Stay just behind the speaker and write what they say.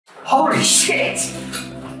Holy shit!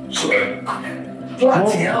 Sorry.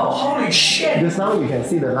 Bloody hell, holy shit! Just now you can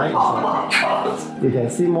see the line. Oh my god! You can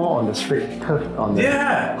see more on the straight curve on the.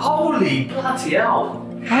 Yeah, holy bloody hell!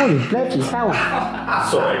 Holy bloody hell!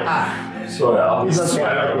 Sorry. Sorry, I'm It's okay.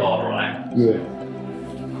 swearing a lot, right? Yeah.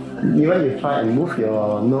 Even you try and move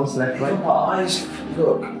your nose left, right? My eyes,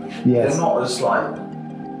 look, Yes. they're not as like.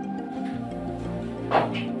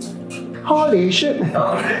 Holy shit!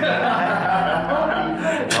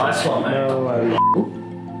 Nice one, mate. No worries.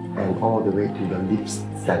 And all the way to the lips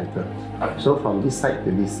center. So from this side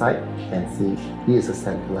to this side, you can see here's the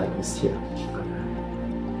center line is here.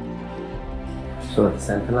 So the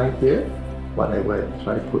center line here, whatever I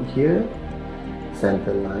try to put here,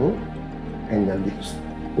 center line, and the lips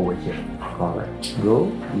over here. Correct.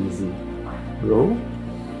 Go easy. Go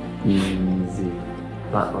easy.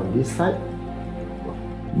 But on this side,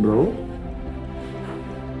 blow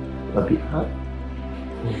a bit hard.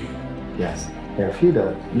 Yes. And feel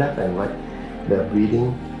the left and right, the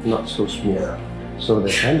breathing not so smooth. So the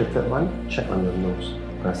third one, check on your nose.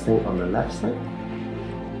 Resting on the left side,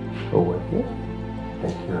 over here,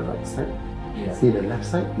 and to the right side. Yeah. See the left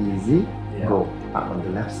side, easy, Yeah. go up on the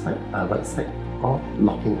left side, right side, or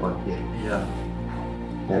locking on here. Yeah.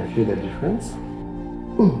 And feel the difference.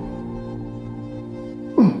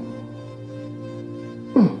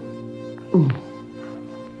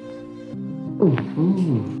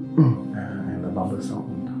 And the bubble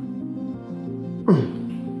sound on top.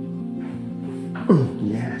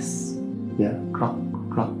 Yes. Yeah. Clock,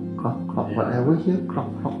 clock, clock, clock. Yeah. Whatever here, clock,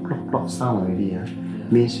 clock, clock, clock sound already.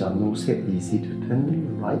 Means your nose head easy to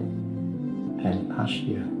turn right and touch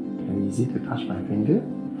here. And easy to touch my finger.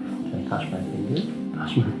 Can touch my finger.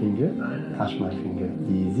 Touch my finger. Touch my finger.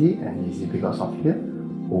 Easy and easy because of here.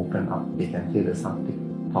 Open up. You can hear the sound tick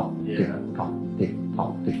tock, tick tock, tick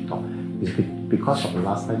tock, tick tock. It's because of the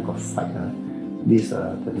last time got fight. This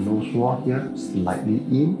the nose wall here slightly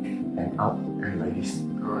in and out and like this.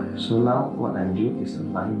 So now what I'm doing is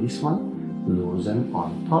align this one, loosen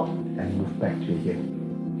on top and move back to here.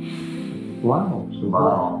 Wow, so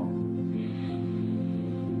Wow. good.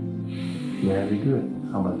 Very good.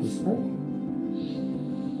 How about this side?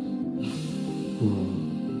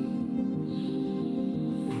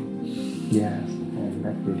 Yes, and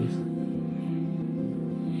back to this.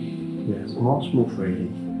 Yes, more smooth already.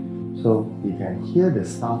 So you can hear the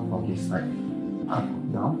sound from this side. Up,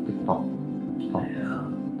 down, tick tock, top,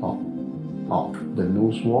 top, top. The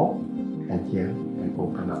nose wall and here and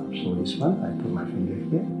open up. So this one, I put my finger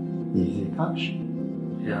here. Easy touch.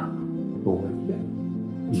 Yeah. Over here.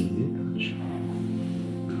 Easy touch.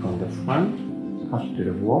 From the front, touch to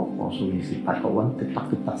the wall. Also easy. I got one tick tock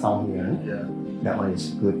sound here. Yeah. That one is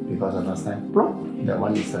good because the last time, plop, that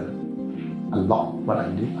one is a lock. What I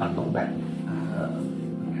do, unlock back.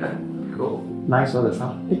 Okay. Cool. Nice all the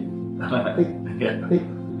sound. Tick, tick, tick,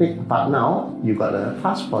 tick. But now you got a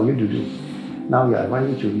task for you to do. Now I want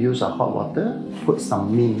you to use a hot water. Put some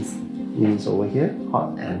mints over here,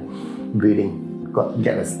 hot and breathing.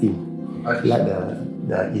 Get the steam. Okay. Let the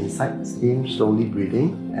inside steam slowly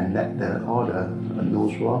breathing and let all the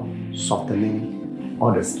nose wall softening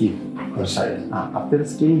all the skin inside. After the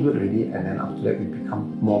skin good already, and then after that it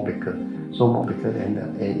become more bigger. So more bigger, then the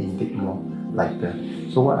air intake more lighter.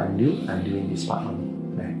 So what I'm doing this part only.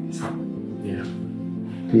 There, this part. Yeah.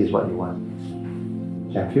 This is what you want.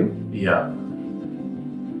 Can you feel? Yeah.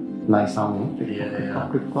 Nice sound. Yeah.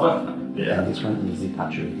 Quick. Yeah. And this one easy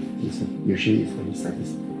touch already. Easy. Usually it's like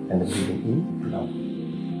this. And the breathing in and out.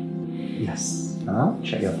 Yes. Now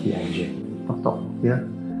check your TMJ. Top here.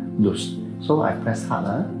 Loose. So I press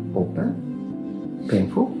hard. Open.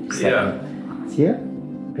 Painful. Yeah. Here.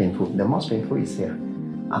 Painful. The most painful is here.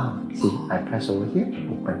 See, I press over here.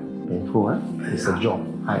 Open. Painful. It's a jaw.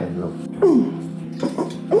 High and low.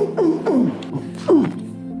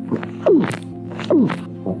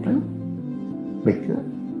 Open. Bigger.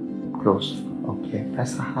 Close. Okay.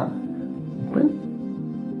 Press hard.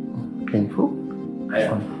 Open. Painful.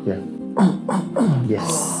 Yeah. Yeah.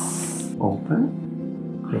 Yes. Open.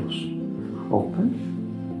 Close. Open.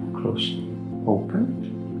 Close. Open.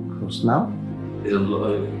 Close. Now. I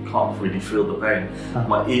can't really feel the pain.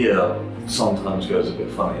 My ear sometimes goes a bit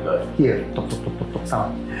funny though. Here. Tok, tok, tok, tok, tok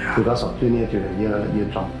sound. Yeah. Because of too near to the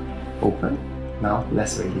eardrum. Open. Now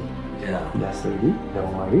less ready. Yeah. Less ready.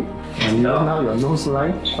 Don't worry. And now your nose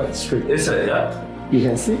line quite straight. Is it? Yeah. You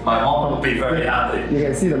can see. My mom will be very happy. You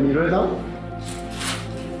can see the mirror now.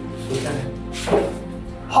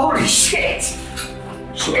 Holy shit!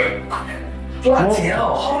 Sorry. Bloody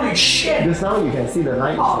hell, holy shit! Just now you can see the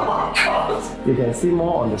line. Oh my god! You can see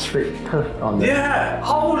more on the straight curve on the. Yeah,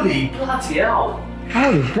 holy bloody hell!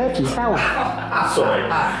 Oh, glad to help.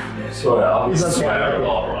 Sorry. Sorry, I'm It's okay, swearing okay. a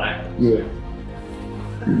lot, right? Yeah.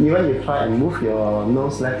 Even you try and move your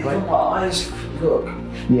nose left, right? My eyes, look,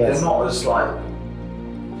 Yes. they're not as like.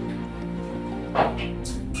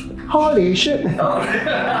 Holy shit! Nice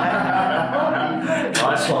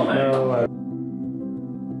one, mate. No,